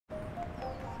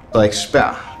Like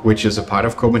Spær, which is a part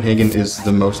of Copenhagen, is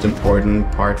the most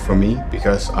important part for me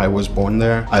because I was born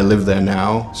there. I live there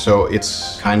now, so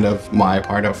it's kind of my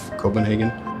part of Copenhagen.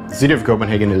 The city of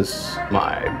Copenhagen is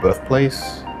my birthplace,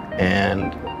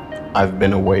 and I've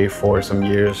been away for some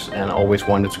years and always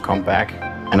wanted to come back.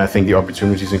 And I think the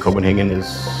opportunities in Copenhagen is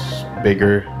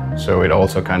bigger, so it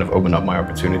also kind of opened up my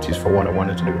opportunities for what I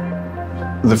wanted to do.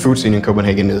 The food scene in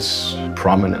Copenhagen is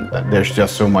prominent. There's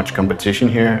just so much competition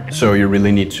here, so you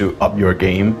really need to up your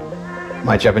game.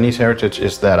 My Japanese heritage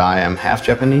is that I am half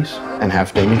Japanese and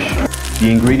half Danish. The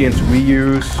ingredients we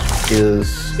use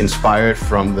is inspired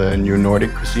from the new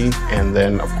Nordic cuisine, and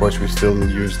then of course we still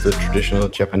use the traditional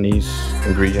Japanese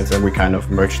ingredients and we kind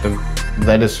of merge them.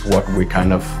 That is what we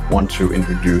kind of want to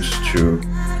introduce to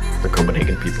the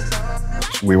Copenhagen people.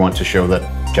 We want to show that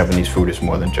Japanese food is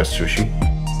more than just sushi.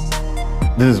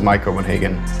 This is my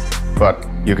Copenhagen, but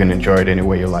you can enjoy it any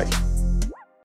way you like.